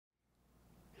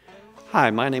Hi,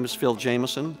 my name is Phil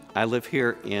Jameson. I live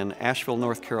here in Asheville,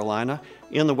 North Carolina,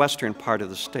 in the western part of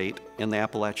the state, in the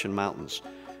Appalachian Mountains.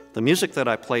 The music that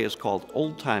I play is called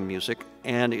old-time music,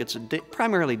 and it's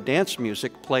primarily dance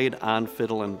music played on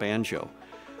fiddle and banjo.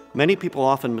 Many people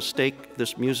often mistake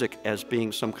this music as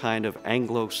being some kind of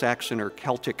Anglo-Saxon or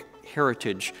Celtic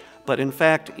heritage, but in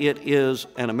fact it is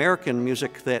an American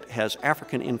music that has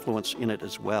African influence in it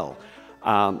as well.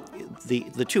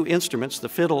 The two instruments, the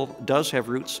fiddle does have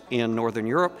roots in Northern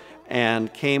Europe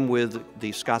and came with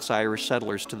the Scots-Irish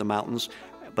settlers to the mountains,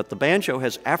 but the banjo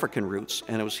has African roots,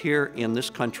 and it was here in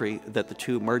this country that the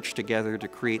two merged together to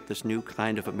create this new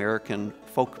kind of American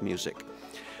folk music.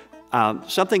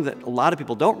 Something that a lot of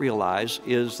people don't realize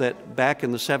is that back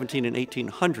in the 17 and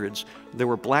 1800s, there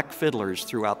were black fiddlers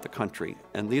throughout the country,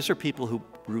 and these are people who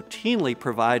routinely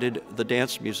provided the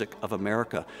dance music of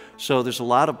America. So there's a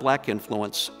lot of black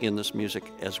influence in this music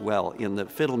as well, in the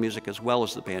fiddle music as well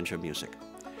as the banjo music.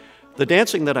 The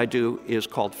dancing that I do is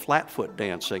called flatfoot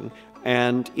dancing,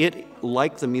 and it,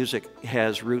 like the music,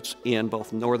 has roots in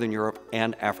both Northern Europe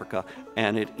and Africa,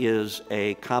 and it is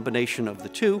a combination of the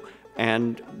two,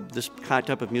 and this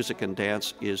type of music and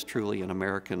dance is truly an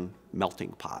American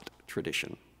melting pot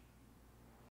tradition.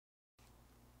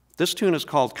 This tune is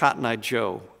called Cotton Eye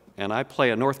Joe, and I play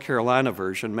a North Carolina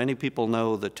version. Many people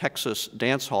know the Texas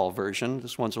dance hall version.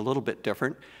 This one's a little bit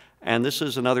different, and this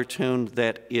is another tune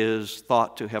that is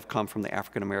thought to have come from the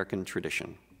African American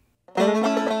tradition.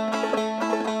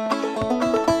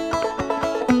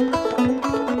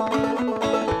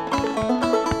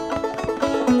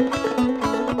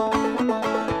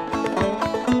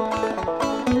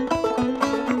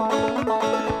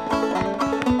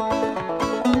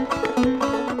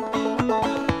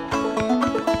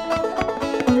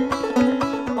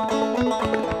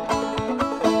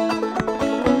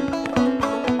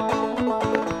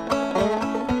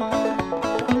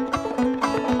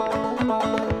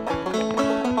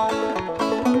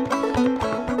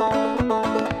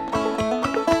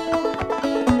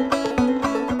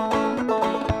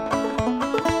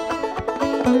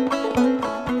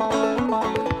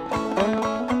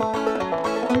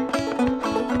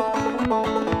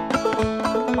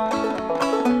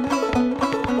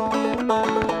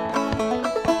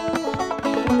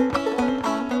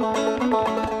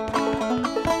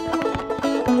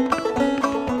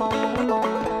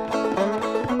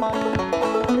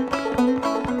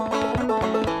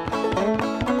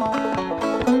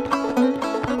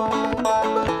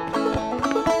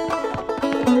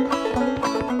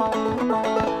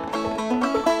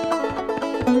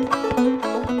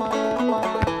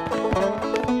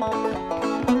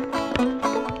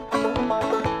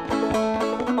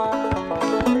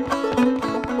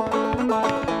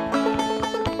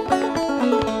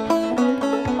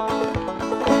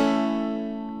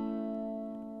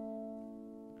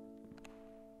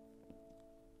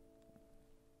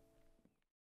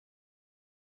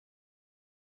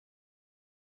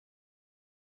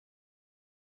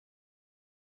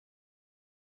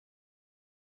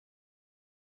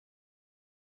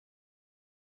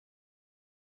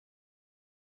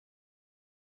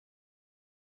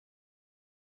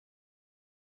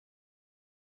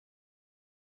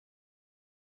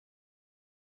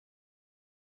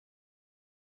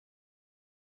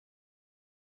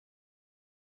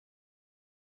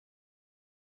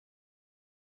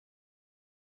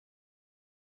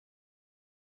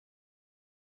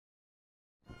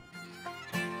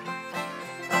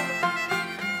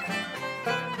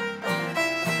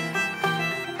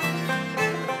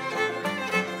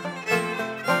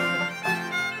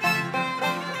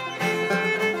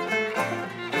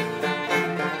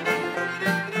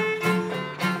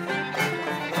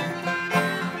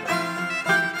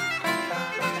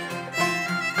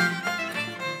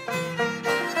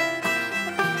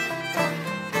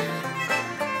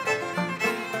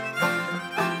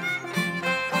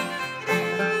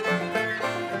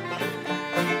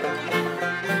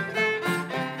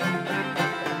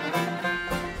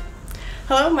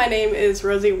 Hello, my name is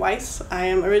Rosie Weiss. I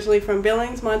am originally from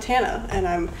Billings, Montana, and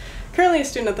I'm currently a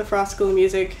student at the Frost School of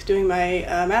Music doing my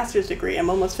master's degree. I'm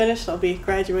almost finished. I'll be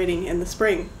graduating in the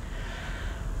spring.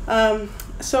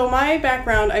 So my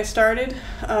background, I started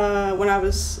when I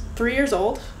was 3 years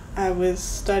old. I was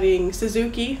studying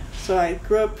Suzuki, so I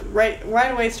grew up right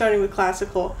away starting with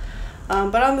classical.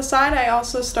 But on the side, I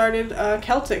also started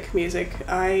Celtic music.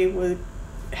 I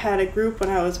had a group when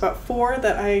I was about 4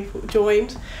 that I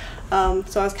joined.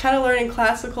 So I was kind of learning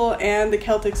classical and the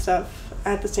Celtic stuff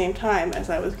at the same time as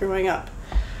I was growing up.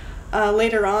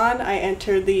 Later on, I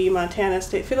entered the Montana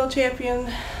State Fiddle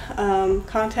Champion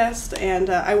contest, and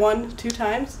I won 2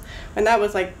 times, and that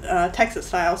was like Texas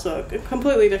style, so a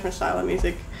completely different style of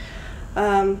music.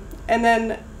 And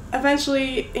then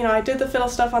eventually, you know, I did the fiddle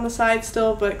stuff on the side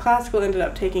still, but classical ended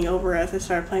up taking over as I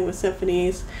started playing with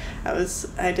symphonies.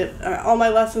 I did all my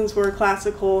lessons were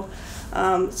classical,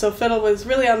 so fiddle was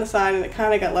really on the side, and it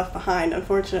kind of got left behind,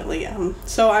 unfortunately.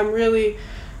 So I'm really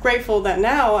grateful that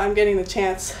now I'm getting the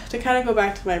chance to kind of go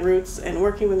back to my roots, and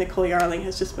working with Nicole Yarling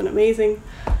has just been amazing.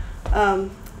 So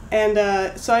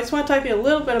I just want to talk to you a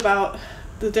little bit about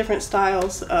the different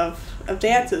styles of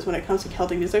dances when it comes to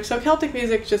Celtic music. So Celtic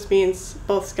music just means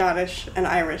both Scottish and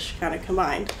Irish kind of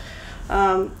combined.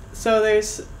 So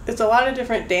it's a lot of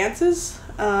different dances.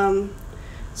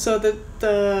 So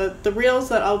the reels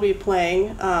that I'll be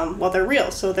playing, well, they're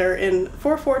reels, so they're in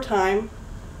 4/4 time,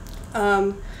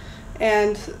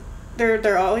 and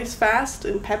they're always fast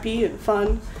and peppy and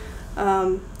fun.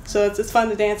 So it's fun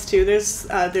to dance to.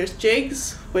 There's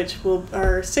jigs, which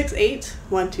are 6/8,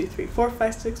 1 2 3 4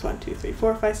 5 6, 1 2 3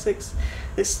 4 5 6.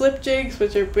 There's slip jigs,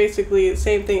 which are basically the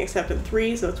same thing except in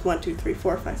 3, so it's 1 2 3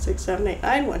 4 5 6 7 8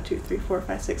 9, 1 2 3 4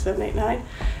 5 6 7 8 9.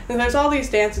 And there's all these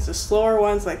dances, the slower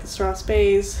ones like the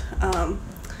Strauss-Bays.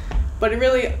 But it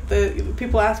really,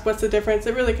 people ask what's the difference.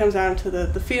 It really comes down to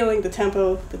the feeling, the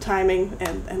tempo, the timing,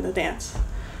 and the dance.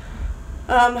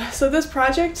 So this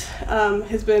project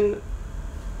has been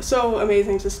so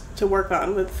amazing just to work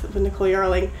on with Nicole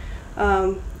Yarling.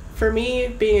 For me,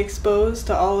 being exposed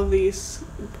to all of these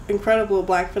incredible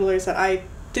black fiddlers that I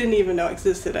didn't even know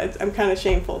existed, I'm kind of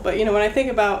shameful. But you know, when I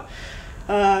think about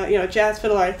jazz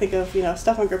fiddler, I think of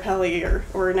Stefan Grappelli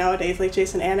or nowadays like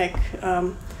Jason Anik.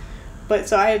 But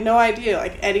so I had no idea,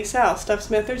 like Eddie South, Stuff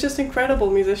Smith, they're just incredible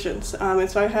musicians. And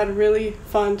so I've had a really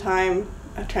fun time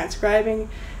transcribing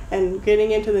and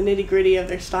getting into the nitty-gritty of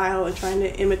their style and trying to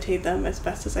imitate them as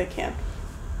best as I can.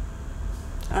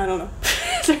 I don't know.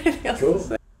 Is there anything else to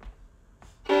say?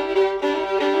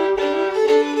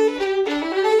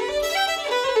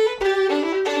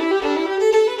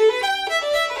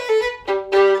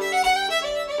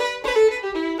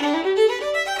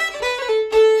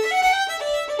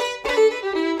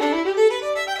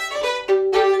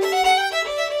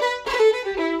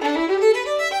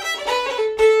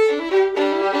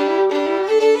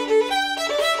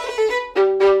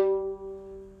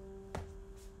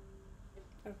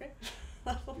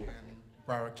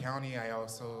 Broward County. I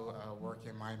also work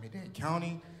in Miami-Dade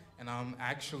County, and I'm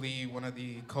actually one of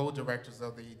the co-directors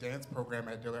of the dance program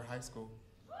at Dillard High School.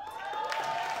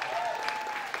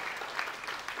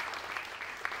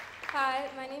 Hi,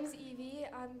 my name's Evie.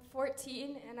 I'm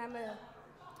 14, and I'm a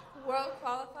world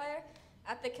qualifier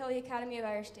at the Kelly Academy of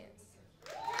Irish Dance.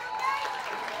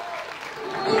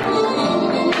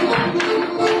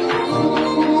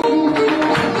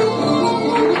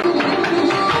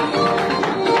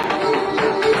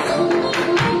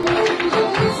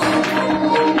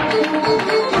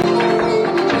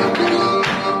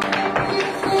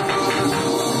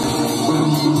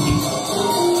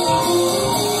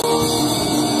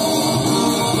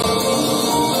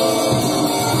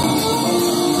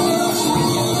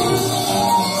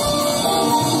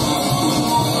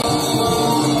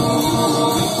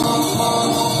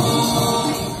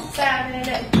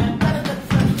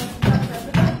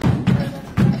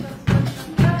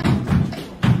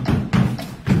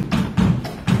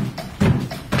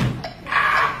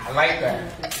 I like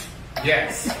that.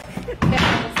 Yes.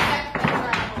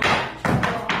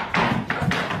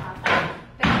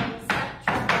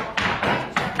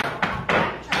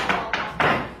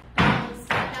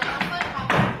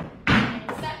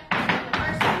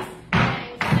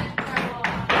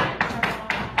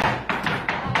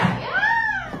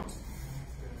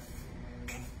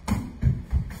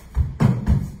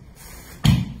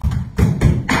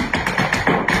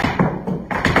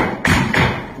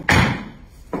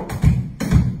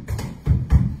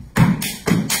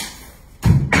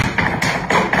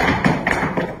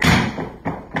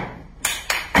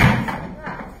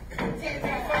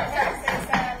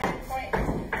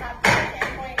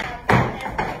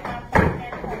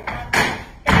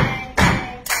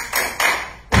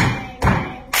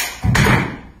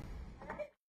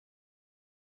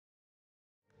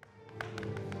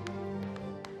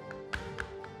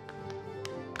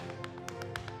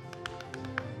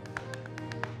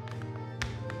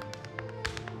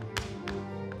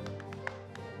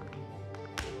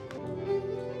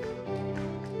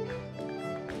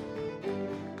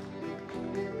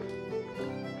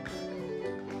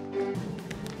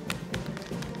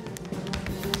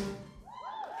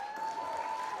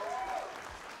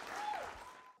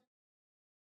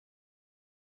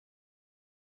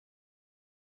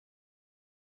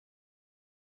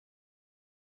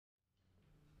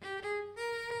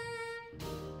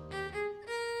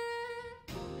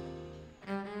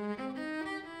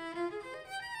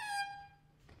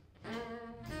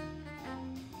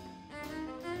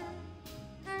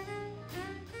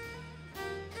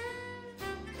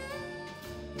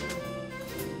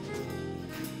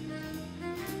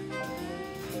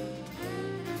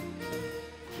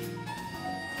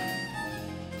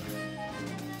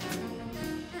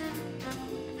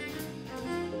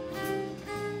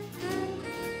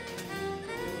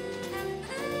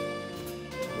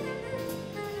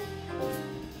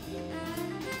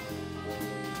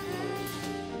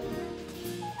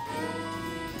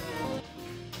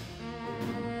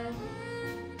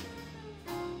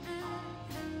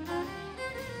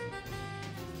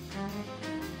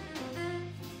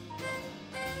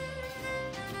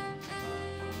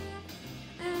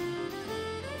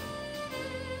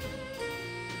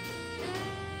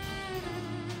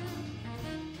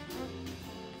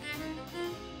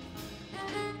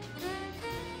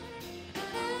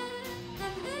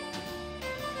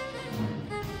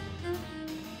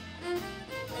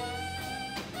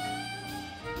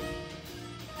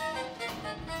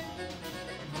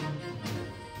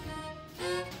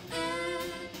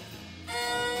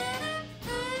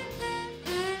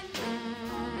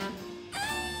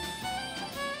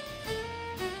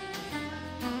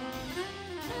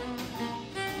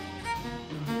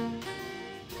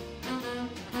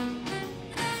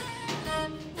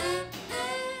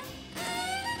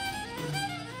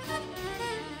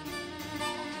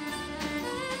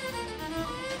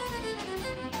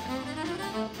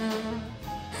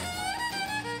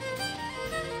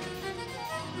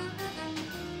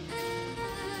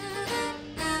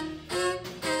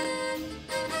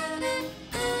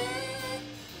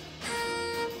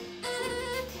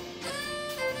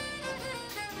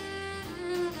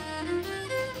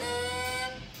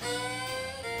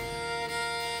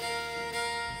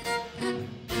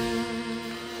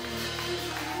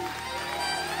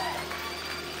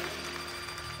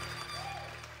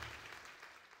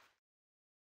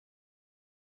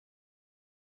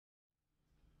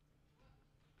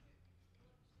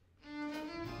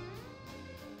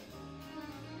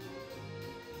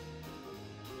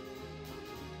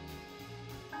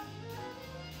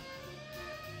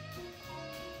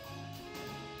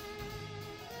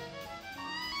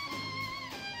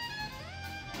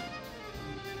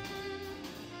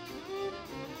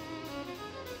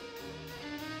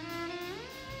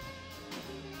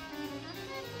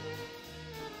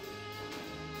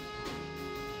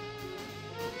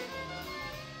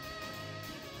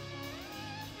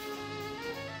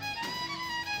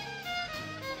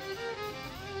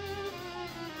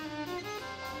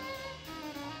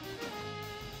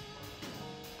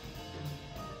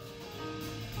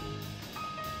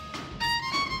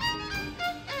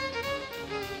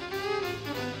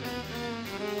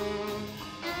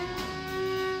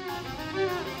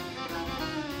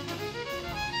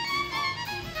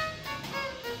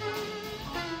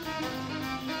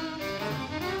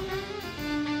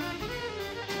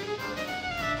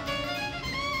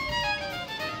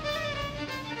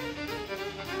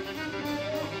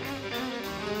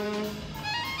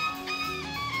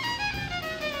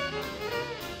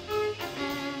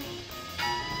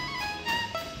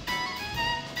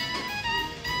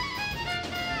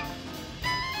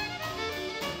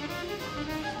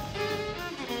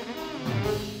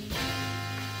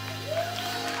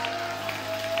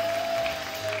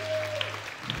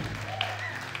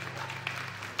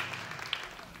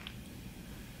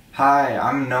 Hi,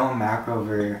 I'm Noah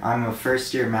Macrover. I'm a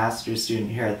first-year master's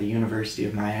student here at the University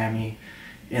of Miami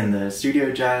in the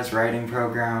Studio Jazz writing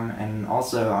program, and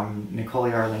also I'm Nicole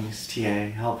Yarling's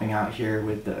TA, helping out here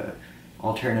with the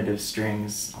alternative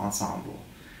strings ensemble.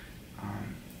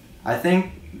 I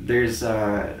think there's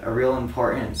a real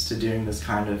importance to doing this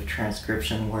kind of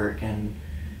transcription work and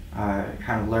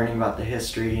kind of learning about the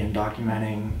history and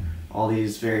documenting all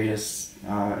these various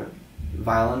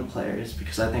violin players,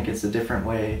 because I think it's a different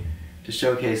way to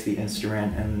showcase the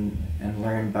instrument and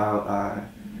learn about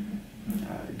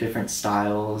different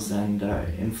styles and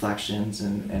inflections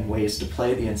and ways to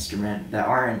play the instrument that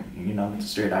aren't, you know,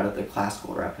 straight out of the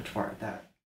classical repertoire.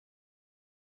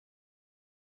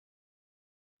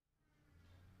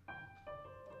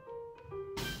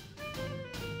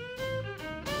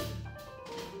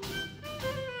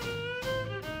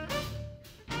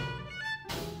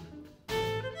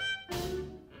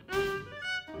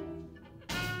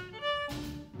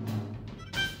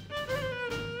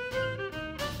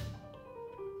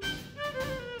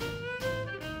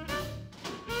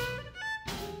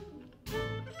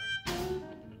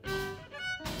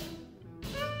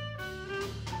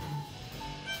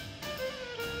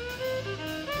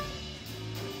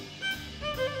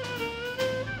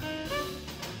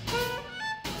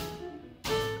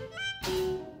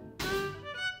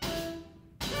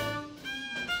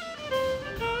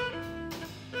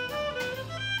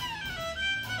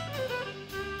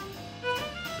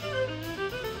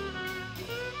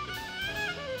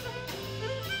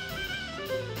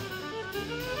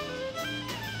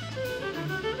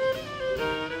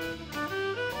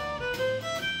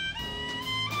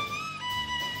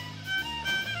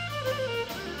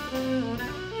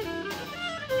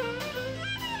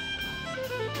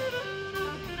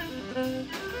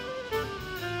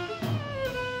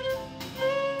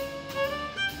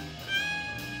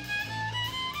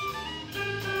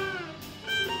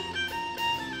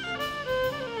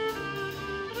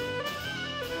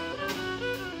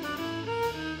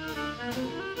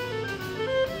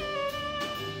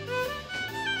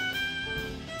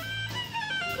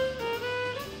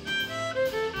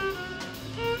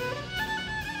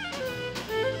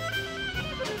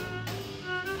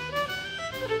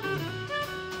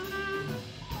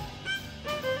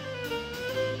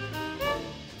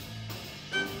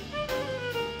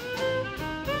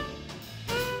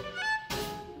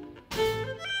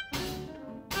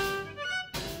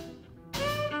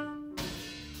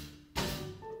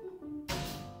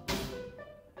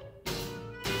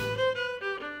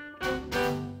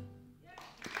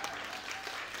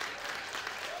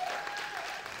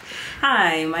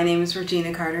 Hi, my name is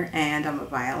Regina Carter and I'm a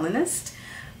violinist.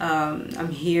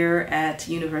 I'm here at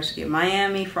University of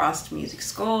Miami, Frost Music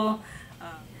School.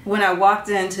 When I walked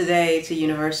in today to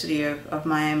University of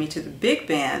Miami to the big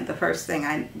band, the first thing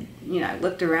I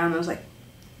looked around and I was like,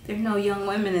 there's no young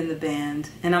women in the band.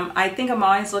 And I think I'm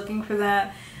always looking for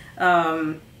that,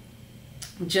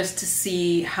 just to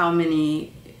see how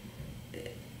many,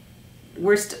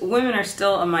 women are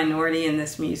still a minority in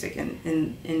this music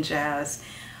and in jazz.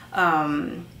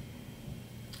 And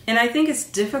I think it's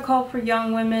difficult for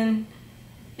young women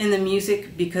in the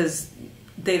music because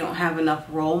they don't have enough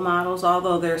role models,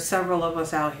 although there are several of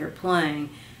us out here playing,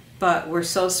 but we're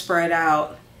so spread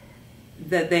out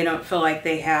that they don't feel like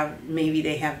they have, maybe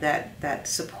they have that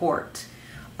support.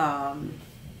 And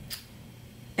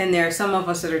there are some of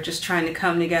us that are just trying to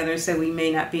come together and say, we may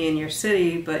not be in your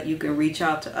city, but you can reach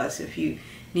out to us if you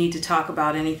need to talk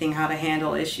about anything, how to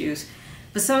handle issues.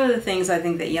 But some of the things I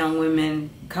think that young women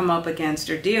come up against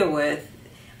or deal with,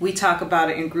 we talk about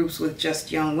it in groups with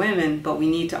just young women, but we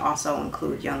need to also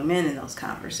include young men in those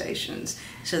conversations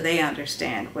so they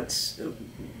understand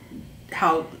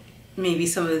how maybe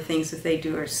some of the things that they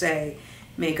do or say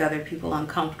make other people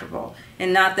uncomfortable.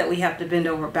 And not that we have to bend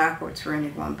over backwards for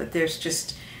anyone, but there's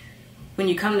just, when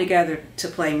you come together to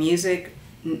play music,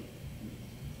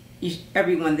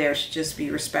 everyone there should just be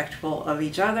respectful of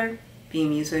each other, be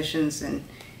musicians and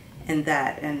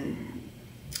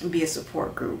be a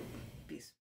support group.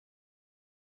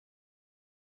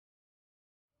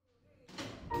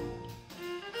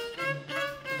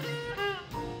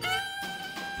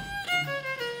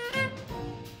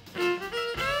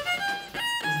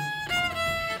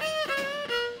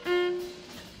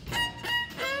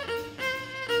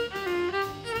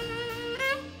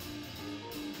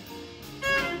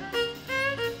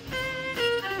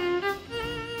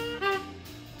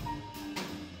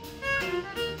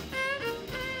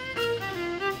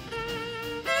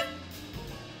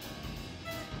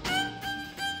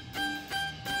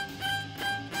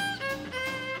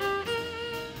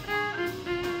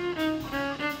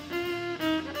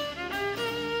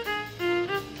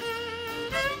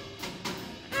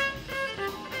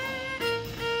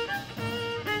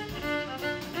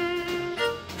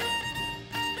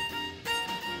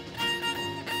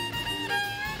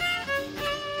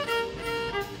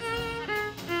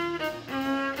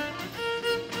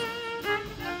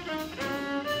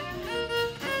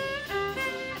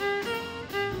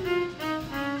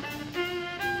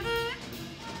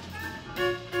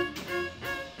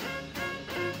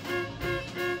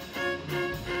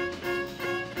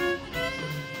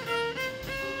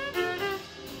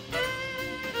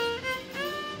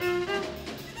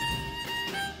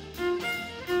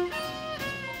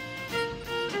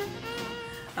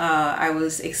 I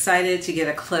was excited to get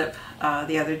a clip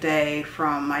the other day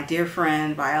from my dear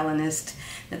friend, violinist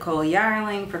Nicole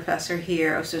Yarling, professor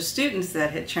here, of some students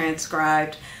that had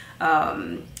transcribed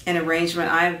an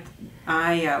arrangement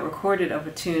I recorded of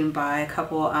a tune by a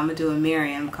couple, Amadou and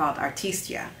Miriam, called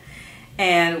Artistia.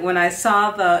 And when I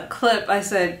saw the clip, I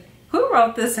said, "Who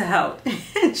wrote this out?"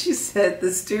 And she said,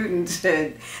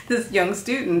 this young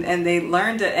student, and they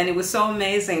learned it, and it was so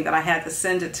amazing that I had to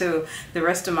send it to the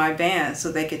rest of my band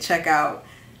so they could check out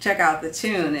the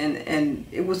tune. And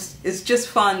it's just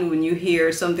fun when you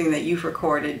hear something that you've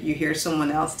recorded, you hear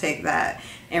someone else take that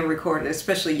and record it,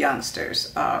 especially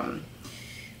youngsters.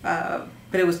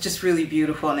 But it was just really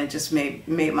beautiful, and it just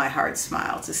made my heart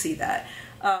smile to see that.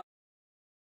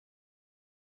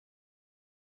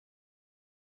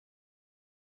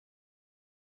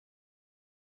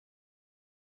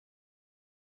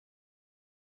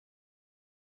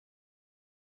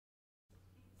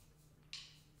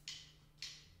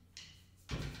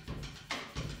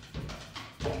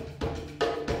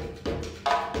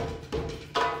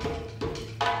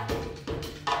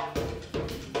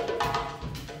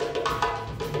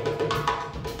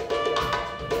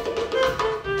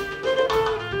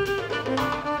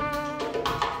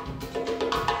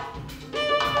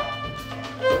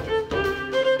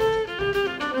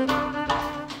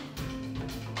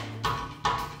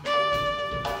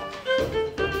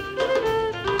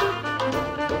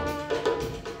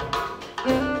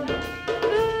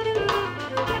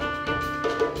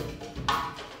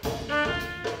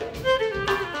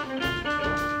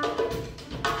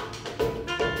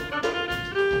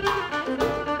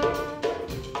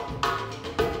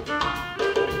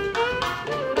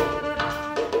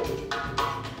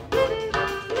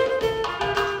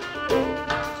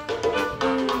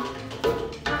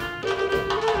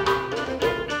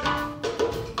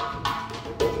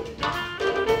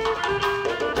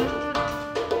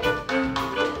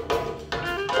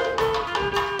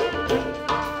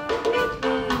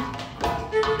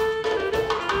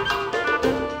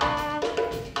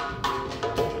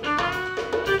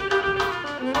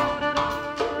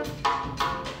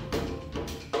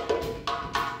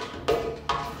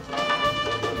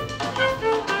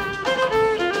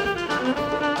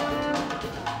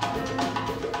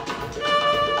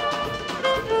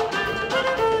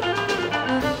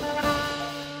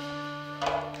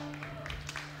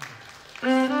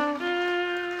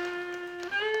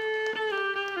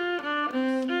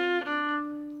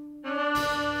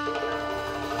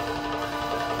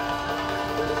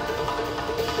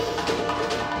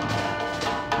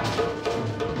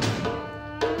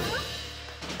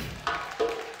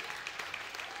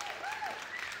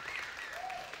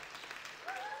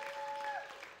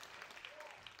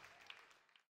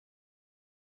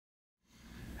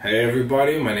 Hey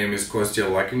everybody, my name is Kostya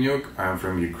Lakinyuk. I'm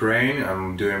from Ukraine.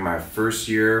 I'm doing my first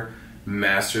year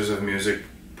Masters of Music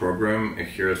program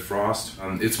here at Frost.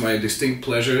 It's my distinct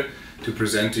pleasure to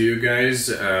present to you guys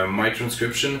my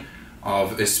transcription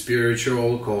of a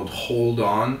spiritual called Hold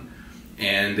On,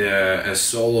 and a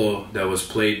solo that was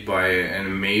played by an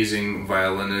amazing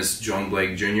violinist, John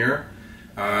Blake Jr.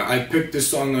 I picked this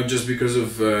song not just because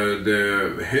of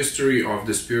the history of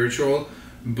the spiritual,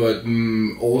 but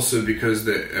also because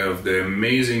of the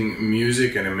amazing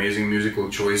music and amazing musical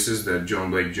choices that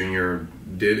John Blake Jr.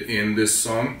 did in this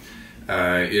song.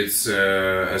 It's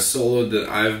a solo that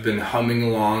I've been humming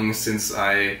along since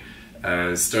I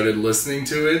started listening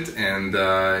to it, and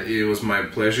it was my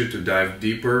pleasure to dive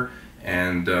deeper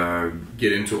and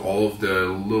get into all of the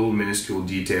little minuscule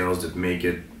details that make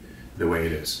it the way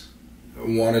it is.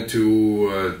 I wanted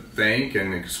to thank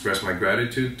and express my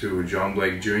gratitude to John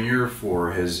Blake Jr.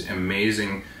 for his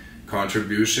amazing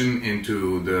contribution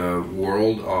into the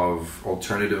world of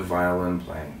alternative violin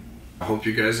playing. I hope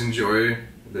you guys enjoy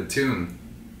the tune.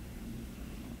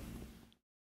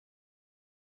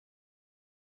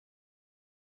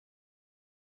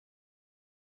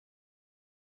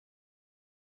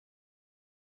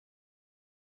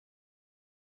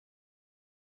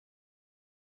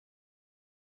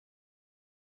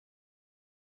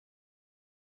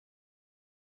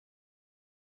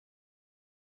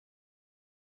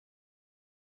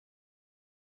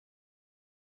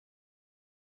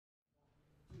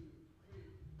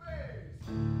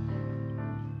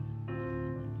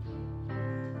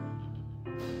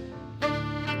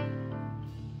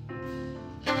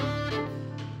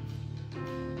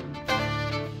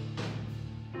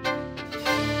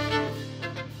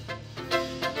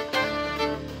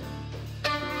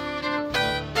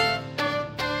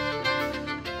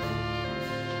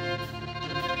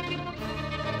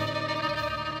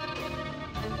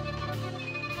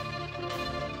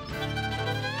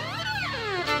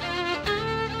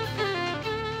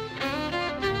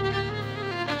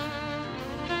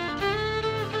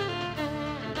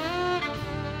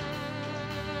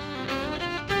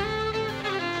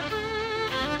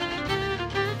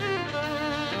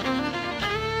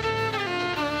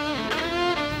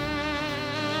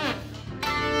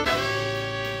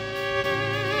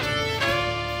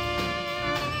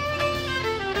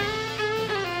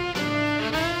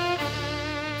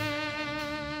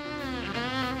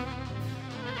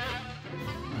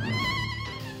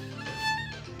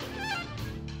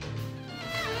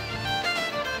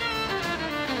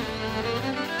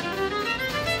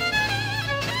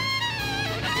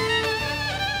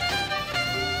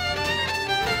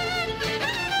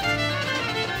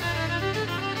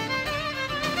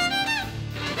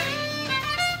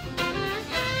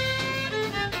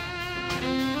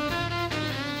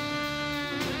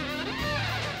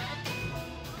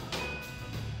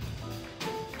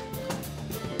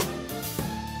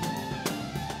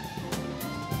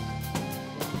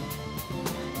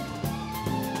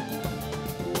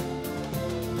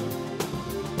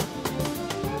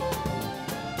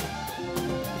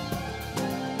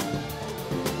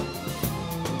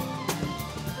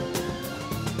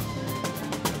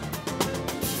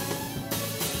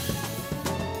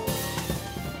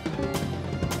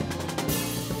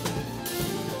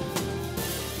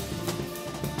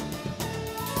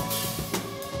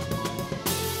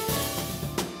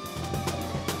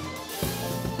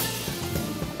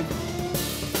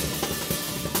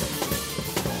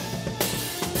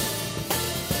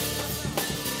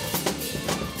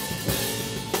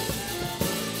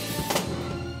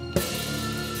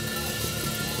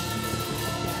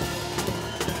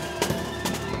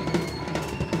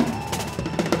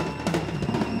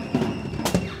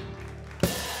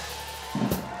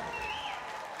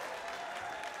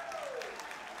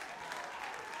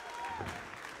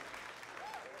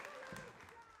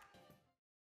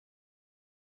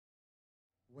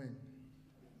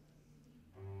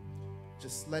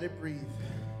 Just let it breathe.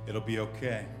 It'll be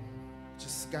okay.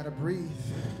 Just gotta breathe.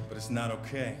 But it's not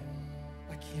okay.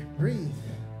 I can't breathe.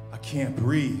 I can't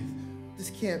breathe.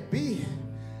 This can't be.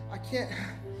 I can't.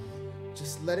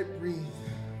 Just let it breathe.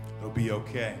 It'll be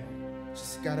okay.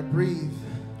 Just gotta breathe.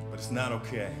 But it's not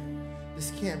okay.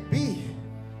 This can't be.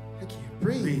 I can't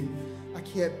breathe. I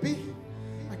can't be.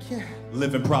 I can't.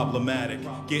 Living problematic,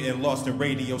 getting lost in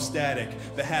radio static.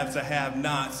 The haves to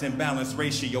have-nots, imbalance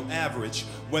ratio average.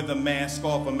 Whether mask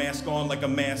off or mask on like a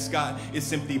mascot,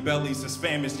 it's empty bellies, it's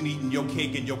famished and eating your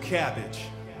cake and your cabbage.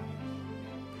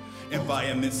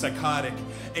 Environment psychotic,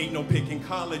 ain't no picking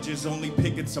colleges, only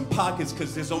picking some pockets,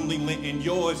 cause there's only lint in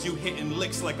yours. You hitting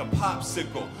licks like a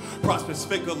popsicle. Prospects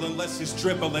fickle unless it's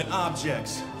dribbling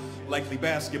objects. Likely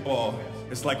basketball,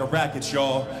 it's like a racket,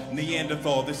 y'all.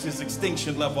 Neanderthal, this is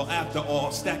extinction level after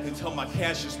all. Stacked until my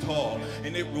cash is tall,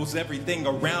 and it rules everything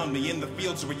around me. In the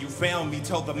fields where you found me,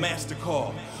 tell the master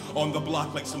call. On the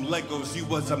block like some Legos, you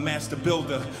was a master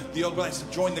builder. The old guys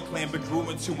have joined the clan but grew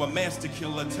into a master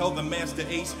killer. Tell the master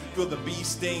ace, feel the bee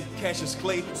sting. Cassius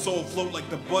Clay, soul float like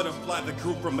the butterfly that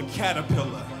grew from a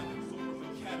caterpillar.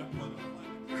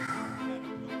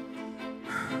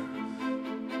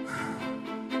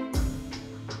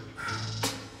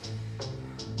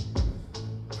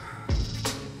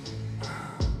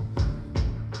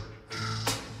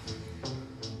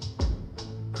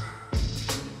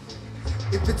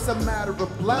 If it's a matter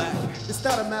of black, it's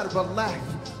not a matter of lack.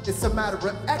 It's a matter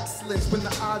of excellence when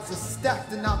the odds are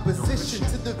stacked in opposition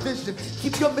to the vision.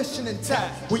 Keep your mission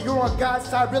intact. When you're on God's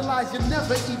side, realize you're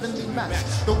never evenly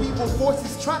matched. Though evil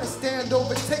forces try to stand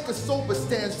over, take a sober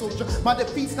stand, soldier. My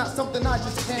defeat's not something I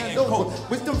just hand over.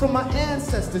 Wisdom from my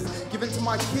ancestors, given to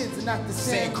my kids and not the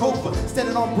Sankofa.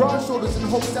 Standing on broad shoulders in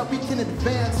hopes that we can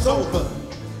advance over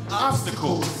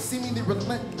obstacles, seemingly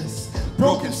relentless.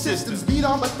 Broken systems, beat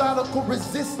on methodical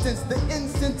resistance. The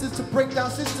incense is to break down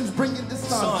systems, bringing the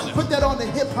sun. Put that on the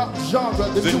hip-hop genre,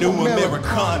 the new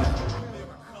Americana.